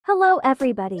Hello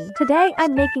everybody. Today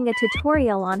I'm making a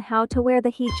tutorial on how to wear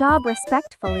the hijab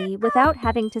respectfully without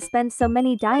having to spend so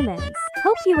many diamonds.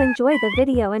 Hope you enjoy the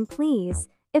video and please,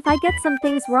 if I get some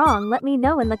things wrong let me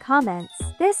know in the comments.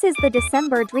 This is the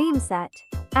December Dream Set.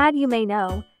 You may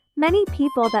know, many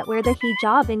people that wear the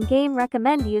hijab in-game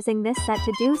recommend using this set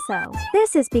to do so.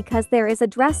 This is because there is a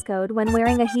dress code when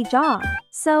wearing a hijab.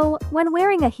 So, when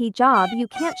wearing a hijab you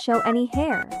can't show any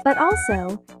hair. But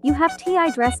also, you have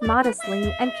to dress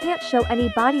modestly and can't show any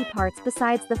body parts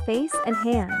besides the face and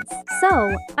hands.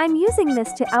 So, I'm using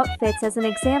this to outfits as an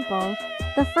example.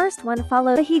 The first one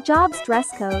follows the hijab's dress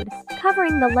code,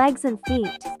 covering the legs and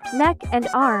feet, neck and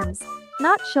arms,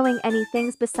 not showing any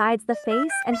things besides the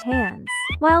face and hands.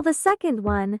 While the second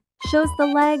one shows the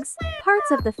legs, parts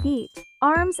of the feet,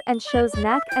 arms and shows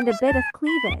neck and a bit of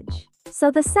cleavage. So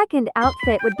the second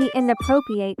outfit would be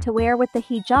inappropriate to wear with the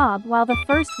hijab while the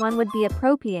first one would be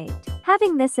appropriate.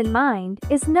 Having this in mind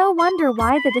is no wonder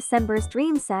why the December's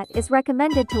Dream Set is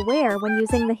recommended to wear when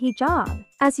using the hijab.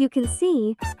 As you can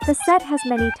see, the set has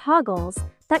many toggles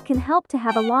that can help to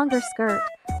have a longer skirt,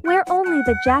 wear only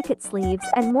the jacket sleeves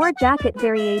and more jacket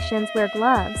variations wear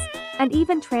gloves, and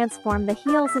even transform the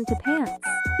heels into pants.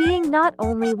 Being not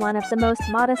only one of the most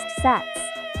modest sets,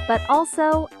 but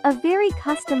also a very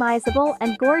customizable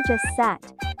and gorgeous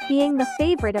set, being the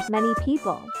favorite of many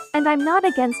people. And I'm not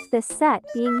against this set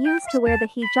being used to wear the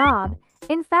hijab,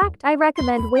 in fact I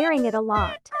recommend wearing it a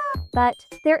lot. But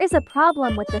there is a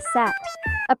problem with the set,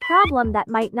 a problem that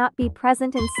might not be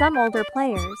present in some older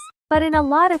players, but in a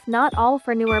lot if not all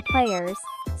for newer players,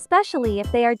 especially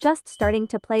if they are just starting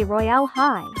to play Royale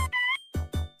High.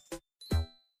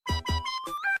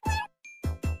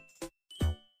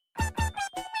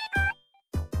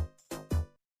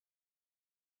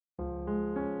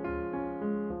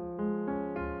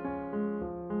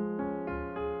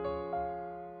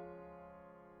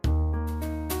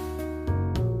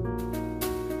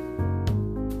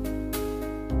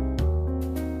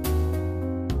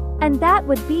 And that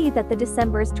would be that the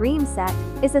December's Dream Set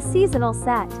is a seasonal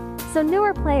set, so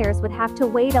newer players would have to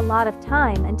wait a lot of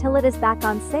time until it is back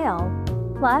on sale.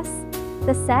 Plus,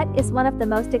 the set is one of the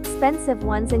most expensive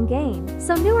ones in game,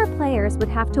 so newer players would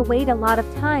have to wait a lot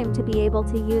of time to be able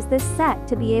to use this set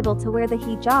to be able to wear the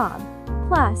hijab.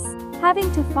 Plus, having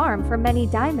to farm for many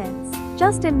diamonds.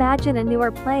 Just imagine a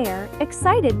newer player,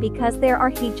 excited because there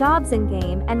are hijabs in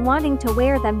game and wanting to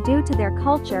wear them due to their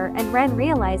culture and then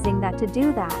realizing that to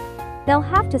do that, they'll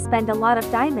have to spend a lot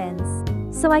of diamonds.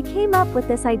 So I came up with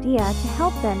this idea to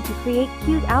help them to create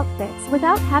cute outfits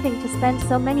without having to spend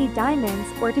so many diamonds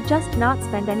or to just not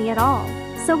spend any at all.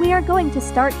 So we are going to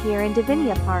start here in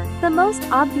Divinia Park. The most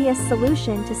obvious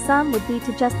solution to some would be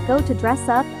to just go to dress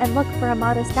up and look for a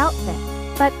modest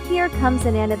outfit. But here comes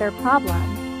in another problem,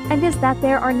 and is that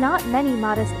there are not many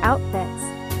modest outfits,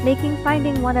 making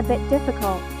finding one a bit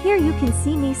difficult. Here you can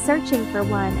see me searching for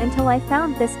one until I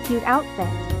found this cute outfit.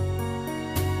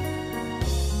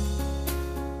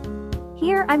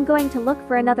 Here I'm going to look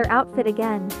for another outfit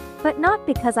again, but not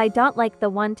because I don't like the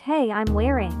one I'm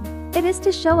wearing. It is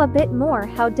to show a bit more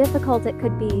how difficult it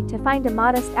could be to find a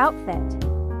modest outfit.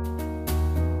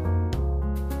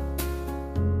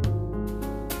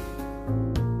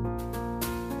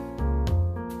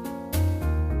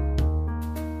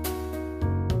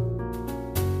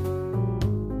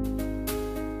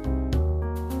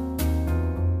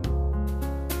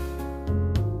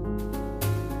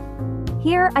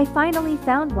 Here I finally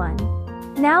found one.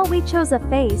 Now we chose a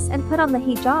face and put on the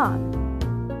hijab.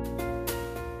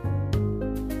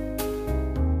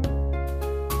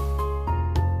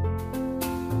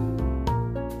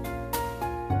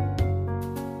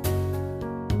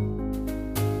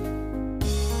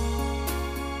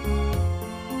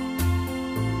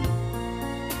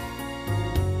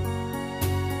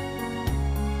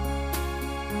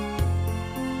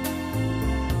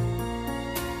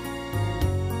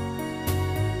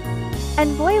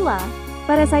 And voila!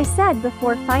 But as I said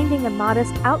before, finding a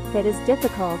modest outfit is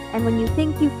difficult, and when you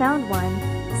think you found one,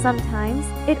 sometimes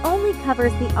it only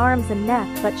covers the arms and neck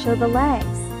but show the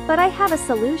legs. But I have a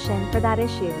solution for that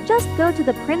issue. Just go to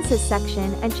the princess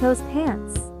section and choose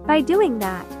pants. By doing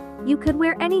that, you could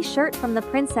wear any shirt from the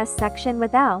princess section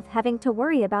without having to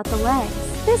worry about the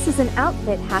legs. This is an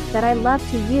outfit hack that I love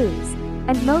to use,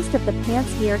 and most of the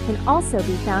pants here can also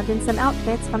be found in some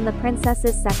outfits from the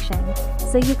princesses section.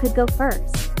 So you could go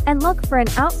first and look for an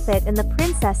outfit in the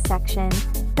princess section,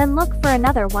 then look for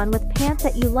another one with pants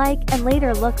that you like and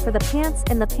later look for the pants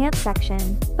in the pants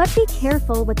section. But be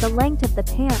careful with the length of the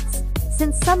pants,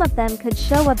 since some of them could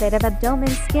show a bit of abdomen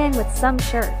skin with some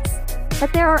shirts.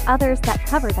 But there are others that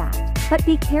cover that. But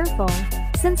be careful,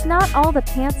 Since not all the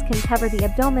pants can cover the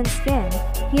abdomen skin,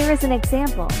 here is an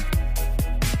example.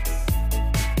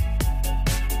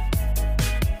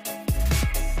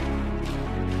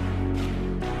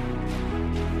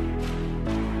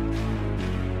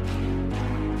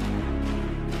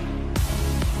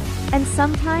 And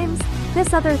sometimes,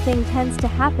 this other thing tends to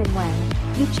happen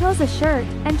when you chose a shirt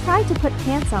and tried to put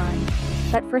pants on,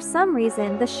 but for some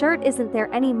reason the shirt isn't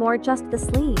there anymore, just the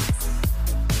sleeves.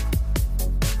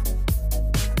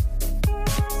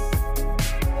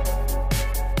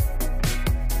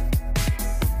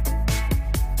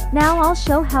 Now I'll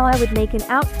show how I would make an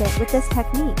outfit with this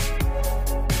technique.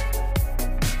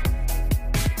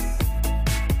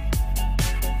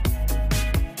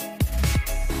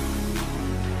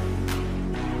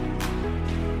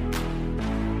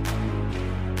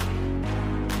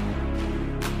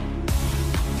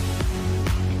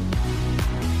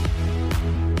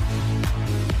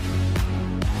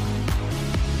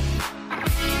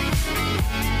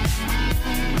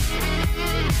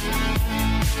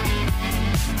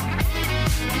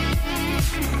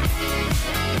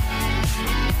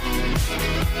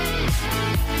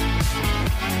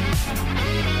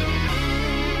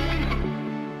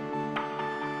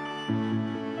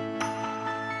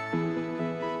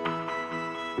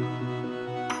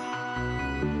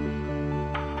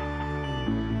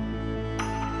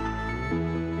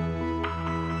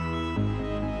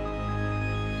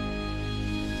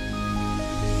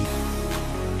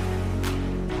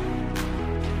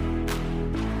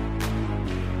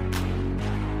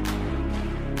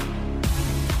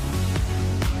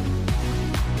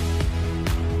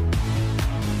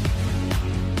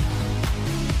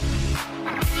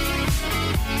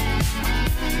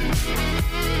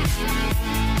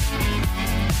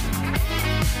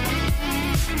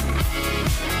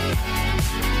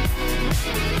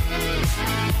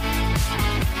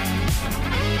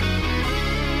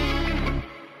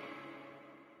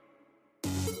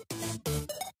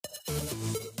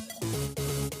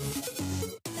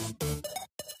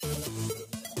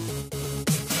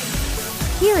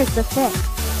 Here is the fit.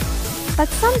 But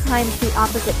sometimes the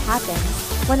opposite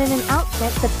happens, when in an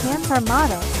outfit the pants are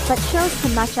modeled but chose to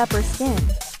match upper skin.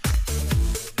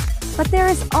 But there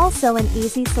is also an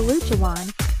easy solution,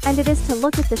 and it is to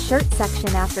look at the shirt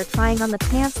section after trying on the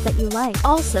pants that you like.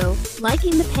 Also, like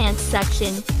in the pants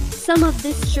section, some of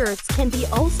these shirts can be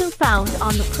also found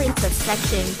on the princess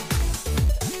section.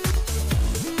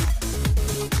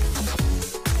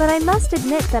 But I must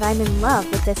admit that I'm in love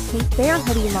with this pink bear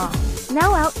hoodie long.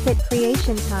 Now outfit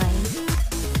creation time.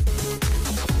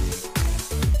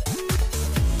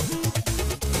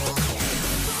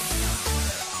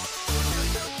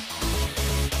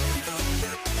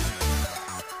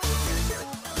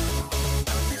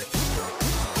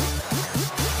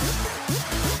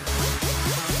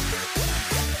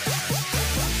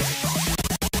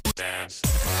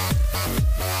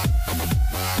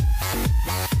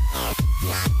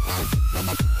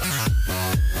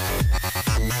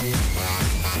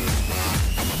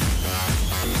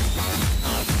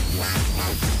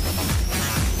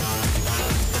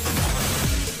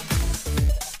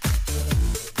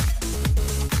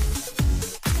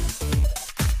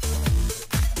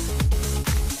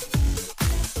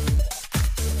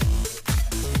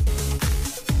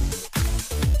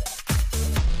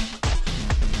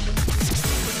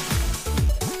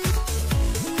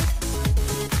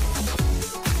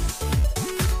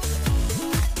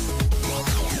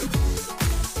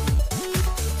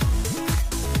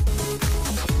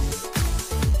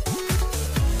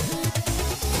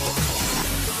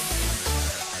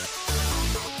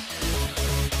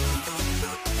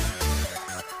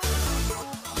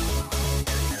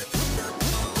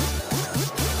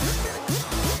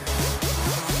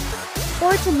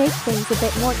 Or to make things a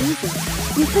bit more easy,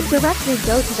 you could directly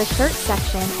go to the shirt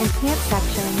section and pants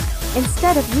section,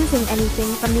 instead of using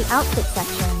anything from the outfit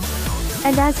section.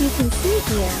 And as you can see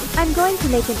here, I'm going to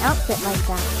make an outfit like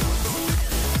that.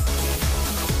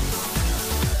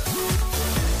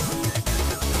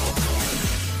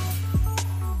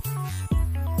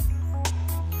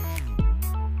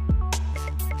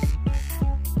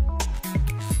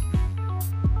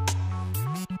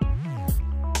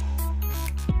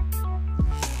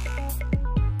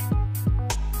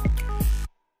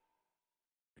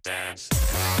 Dance.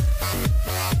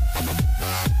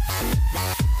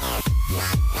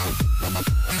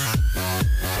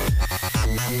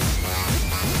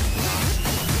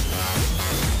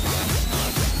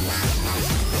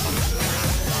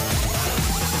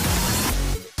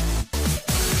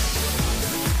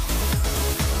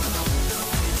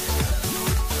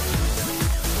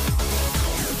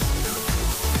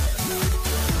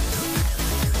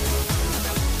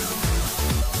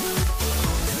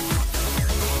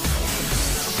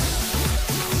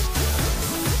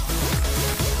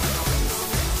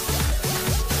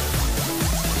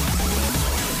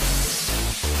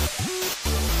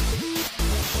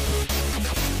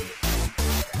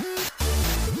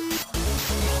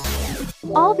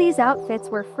 All these outfits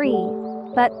were free.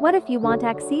 But what if you want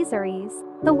accessories?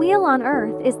 The wheel on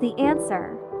Earth is the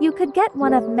answer. You could get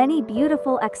one of many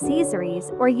beautiful accessories,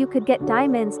 or you could get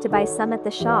diamonds to buy some at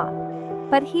the shop.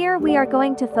 But here we are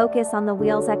going to focus on the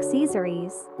wheel's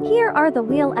accessories. Here are the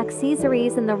wheel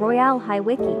accessories in the Royale High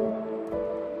Wiki.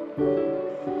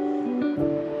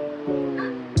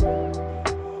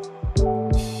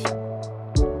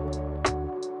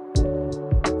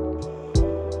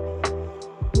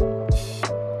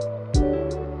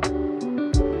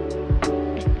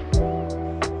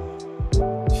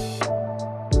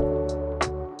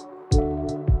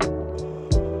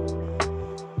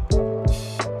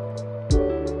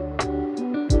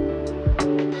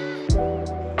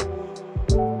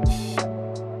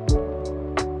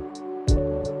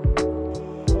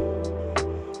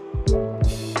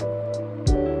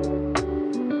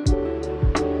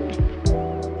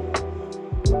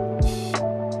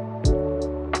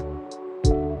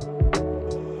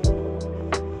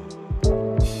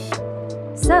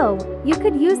 So, you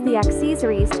could use the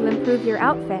accessories to improve your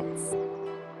outfits.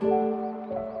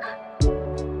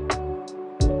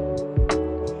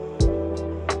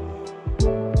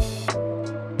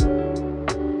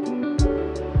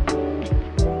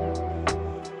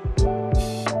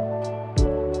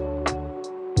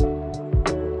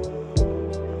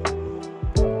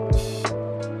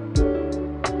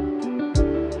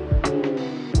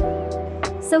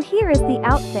 So here is the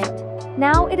outfit.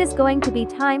 Now it is going to be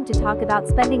time to talk about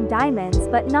spending diamonds,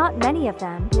 but not many of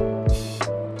them.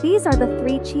 These are the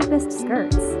 3 cheapest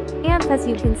skirts. And as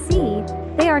you can see,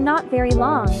 they are not very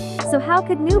long. So how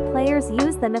could new players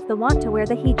use them if they want to wear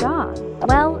the hijab?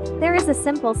 Well, there is a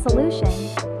simple solution.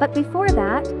 But before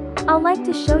that, I'd like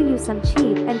to show you some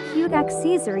cheap and cute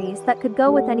accessories that could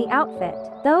go with any outfit.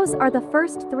 Those are the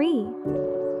first 3.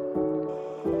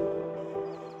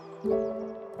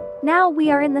 Now we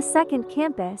are in the second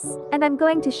campus, and I'm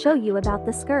going to show you about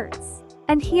the skirts.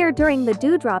 And here during the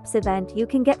Dewdrops event you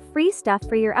can get free stuff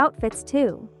for your outfits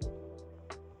too.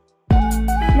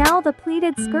 Now the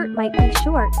pleated skirt might be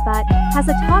short but has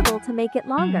a toggle to make it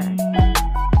longer.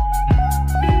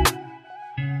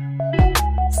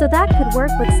 So that could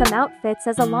work with some outfits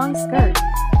as a long skirt,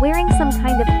 wearing some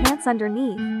kind of pants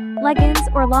underneath, leggings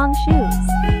or long shoes.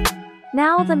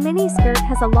 Now the mini skirt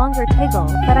has a longer toggle,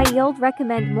 but I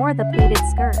recommend more the pleated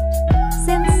skirt.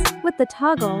 Since, with the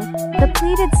toggle, the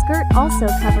pleated skirt also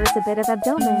covers a bit of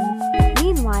abdomen.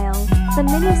 Meanwhile, the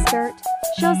mini skirt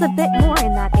shows a bit more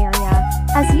in that area,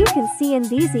 as you can see in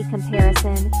the easy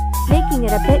comparison, making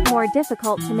it a bit more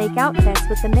difficult to make outfits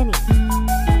with the mini.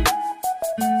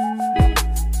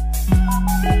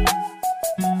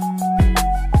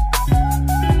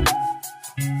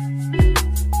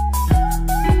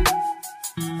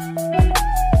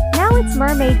 It's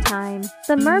mermaid time.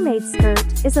 The mermaid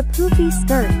skirt is a poofy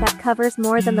skirt that covers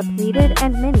more than the pleated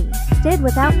and mini did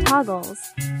without toggles.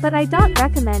 But I don't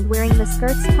recommend wearing the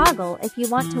skirt's toggle if you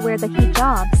want to wear the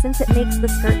hijab since it makes the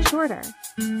skirt shorter.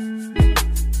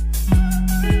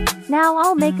 Now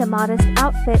I'll make a modest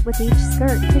outfit with each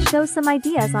skirt to show some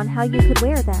ideas on how you could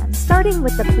wear them, starting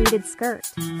with the pleated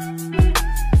skirt.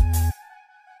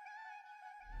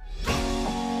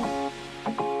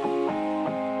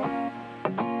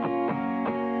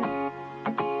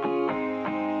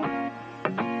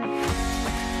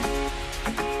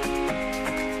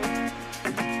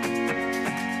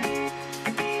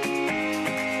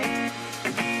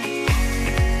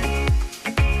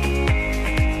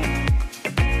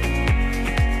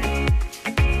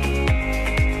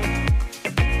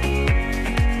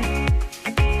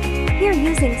 Here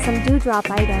using some dewdrop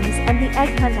items and the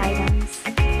egg hunt items.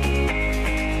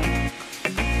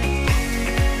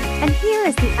 And here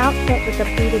is the outfit with the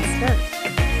pleated skirt.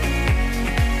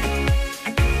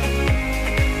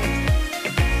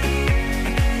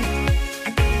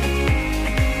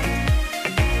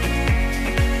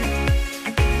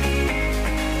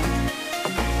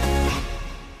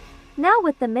 Now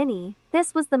with the mini,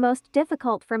 this was the most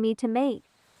difficult for me to make.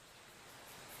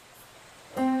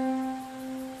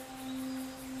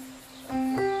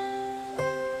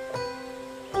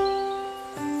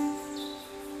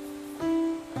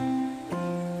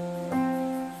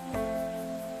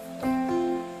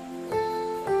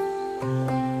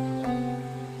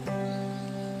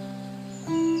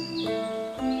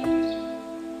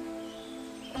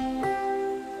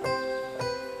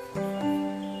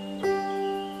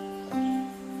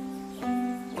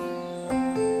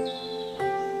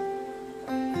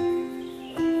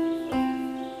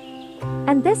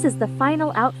 And this is the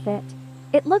final outfit.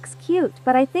 It looks cute,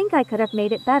 but I think I could have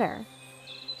made it better.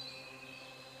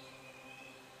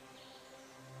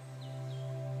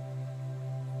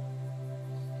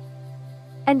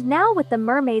 And now with the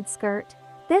mermaid skirt,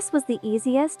 this was the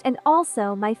easiest and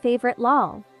also my favorite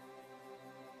lol.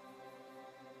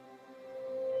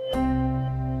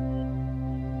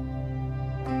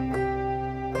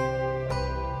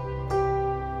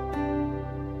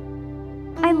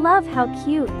 I love how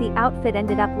cute the outfit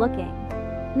ended up looking.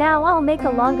 Now I'll make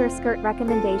a longer skirt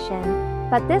recommendation,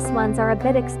 but these ones are a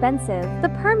bit expensive.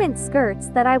 The permanent skirts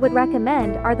that I would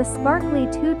recommend are the sparkly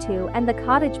tutu and the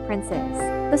cottage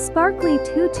princess. The sparkly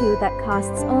tutu that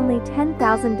costs only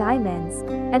 10,000 diamonds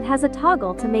and has a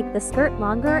toggle to make the skirt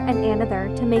longer and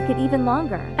another to make it even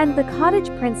longer. And the cottage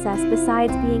princess,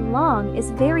 besides being long,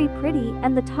 is very pretty,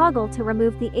 and the toggle to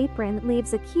remove the apron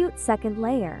leaves a cute second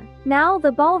layer. Now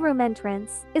the ballroom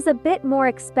entrance is a bit more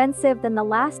expensive than the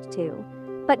last two,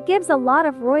 but gives a lot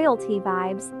of royalty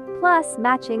vibes, plus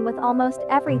matching with almost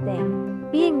everything,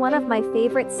 being one of my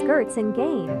favorite skirts in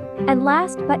game. And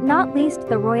last but not least,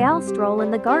 the Royale stroll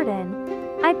in the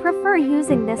garden. I prefer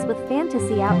using this with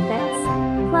fantasy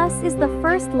outfits, plus is the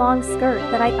first long skirt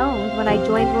that I owned when I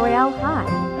joined Royale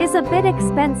High. Is a bit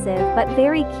expensive but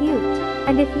very cute,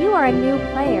 and if you are a new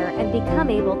player and become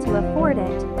able to afford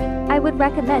it, I would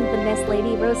recommend the Miss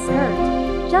Lady Rose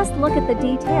skirt. Just look at the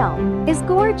detail. Is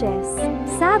gorgeous.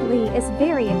 Sadly is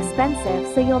very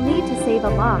expensive, so you'll need to save a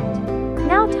lot.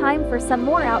 Now time for some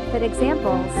more outfit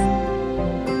examples.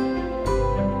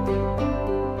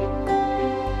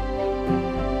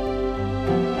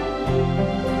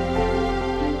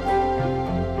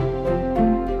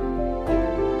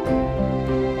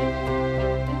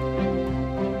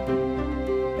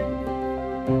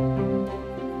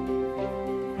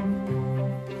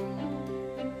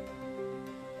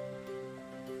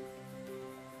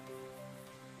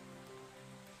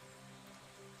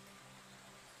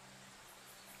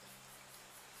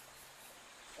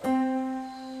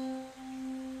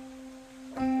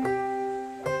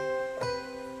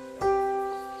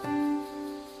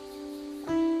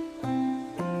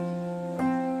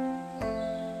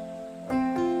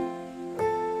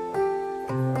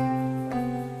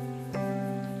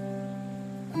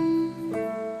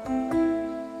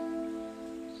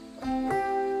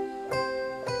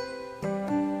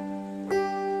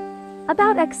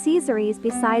 About accessories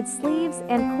besides sleeves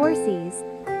and corsies,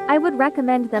 I would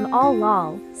recommend them all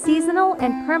lol, seasonal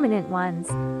and permanent ones.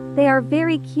 They are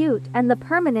very cute, and the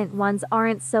permanent ones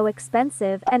aren't so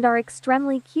expensive and are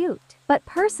extremely cute. But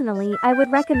personally, I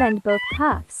would recommend both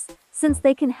cuffs, since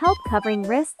they can help covering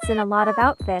wrists in a lot of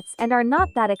outfits and are not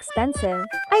that expensive.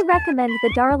 I recommend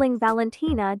the Darling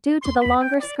Valentina due to the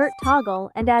longer skirt toggle,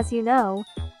 and as you know,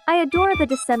 I adore the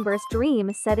December's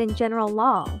Dream set in general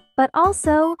lol. But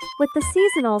also, with the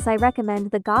seasonals, I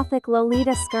recommend the Gothic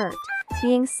Lolita skirt,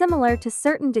 being similar to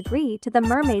certain degree to the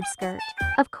mermaid skirt.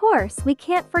 Of course, we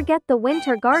can't forget the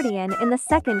Winter Guardian in the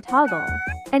second toggle.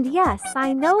 And yes,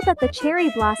 I know that the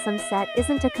Cherry Blossom set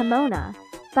isn't a kimono,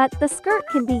 but the skirt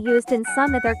can be used in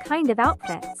some other kind of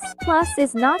outfits. Plus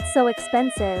is not so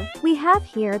expensive. We have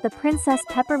here the Princess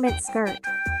Peppermint skirt,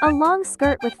 a long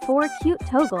skirt with 4 cute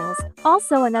toggles,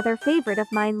 also another favorite of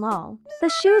mine lol. The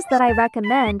shoes that I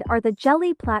recommend are the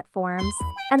Jelly platforms,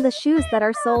 and the shoes that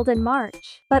are sold in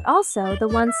March, but also the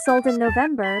ones sold in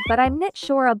November, but I'm not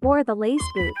sure about the lace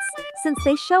boots, since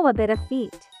they show a bit of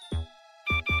feet.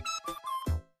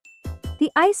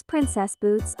 The Ice Princess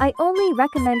boots I only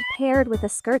recommend paired with a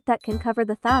skirt that can cover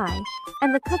the thigh,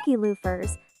 and the Cookie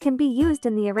loafers can be used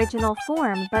in the original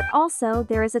form, but also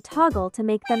there is a toggle to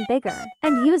make them bigger,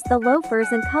 and use the loafers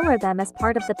and color them as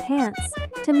part of the pants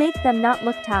to make them not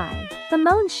look tie. The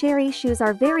Mon Chéri shoes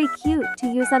are very cute to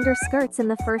use under skirts in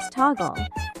the first toggle,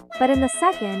 but in the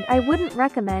second I wouldn't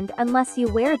recommend unless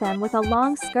you wear them with a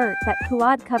long skirt that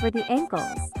could cover the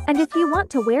ankles. And if you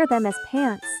want to wear them as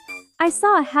pants, I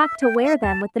saw a hack to wear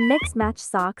them with the mix-match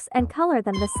socks and color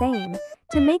them the same,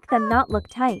 to make them not look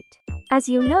tight. As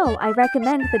you know, I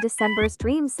recommend the December's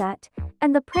Dream set,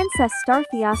 and the Princess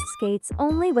Starfios skates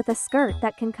only with a skirt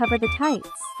that can cover the tights.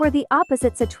 For the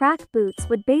opposites, a track boots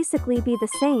would basically be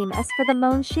the same as for the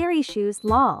Mon Chéri shoes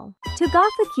lol. To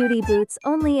Gotha Cutie boots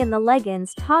only in the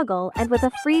leggings toggle and with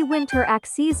a free winter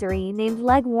accessory named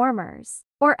leg warmers.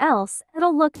 Or else,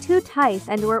 it'll look too tight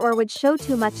and or would show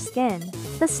too much skin.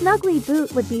 The Snuggly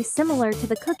boot would be similar to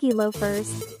the Cookie loafers,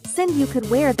 since you could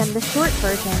wear them the short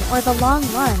version or the long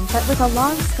one but with a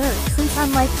long skirt, since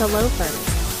unlike the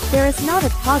loafers, there is not a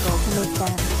toggle to make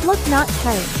them look not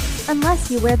tight, unless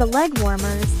you wear the leg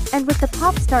warmers, and with the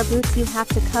Popstar boots you have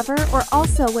to cover or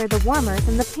also wear the warmers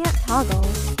and the pant toggle,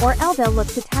 or else they'll look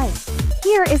too tight.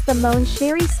 Here is the Mon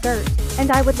Chéri skirt,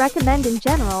 and I would recommend in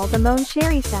general the Mon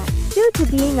Chéri set, due to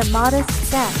being a modest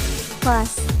set.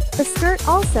 Plus, The skirt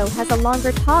also has a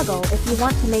longer toggle if you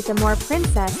want to make a more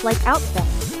princess-like outfit.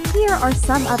 Here are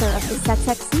some other of the set's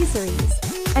accessories.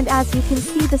 And as you can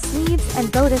see, the sleeves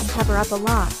and bodice cover up a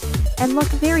lot and look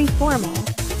very formal.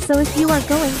 So if you are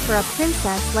going for a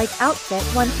princess-like outfit,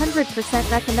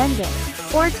 100% recommended.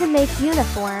 Or to make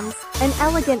uniforms, an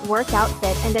elegant work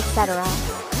outfit, and etc.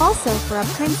 Also for a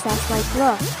princess-like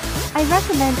look, I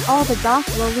recommend all the goth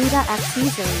Lolita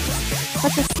accessories.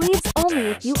 But the sleeves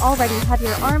only if you already have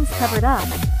your arms covered up,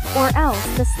 or else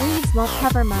the sleeves won't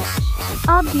cover much.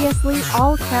 Obviously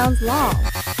all crowns lol.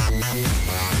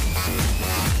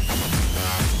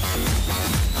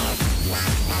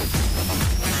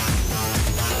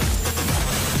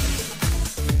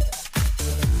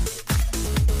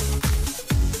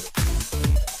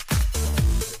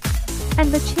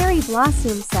 And the cherry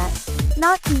blossom set,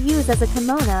 not to use as a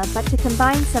kimono but to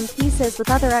combine some pieces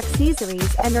with other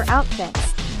accessories and their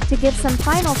outfits, to give some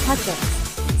final touches,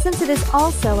 since it is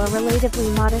also a relatively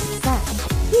modest set.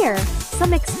 Here,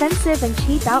 some expensive and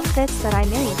cheap outfits that I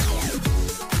made.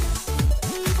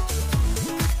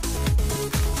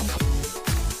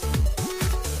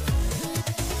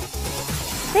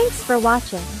 Thanks for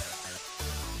watching.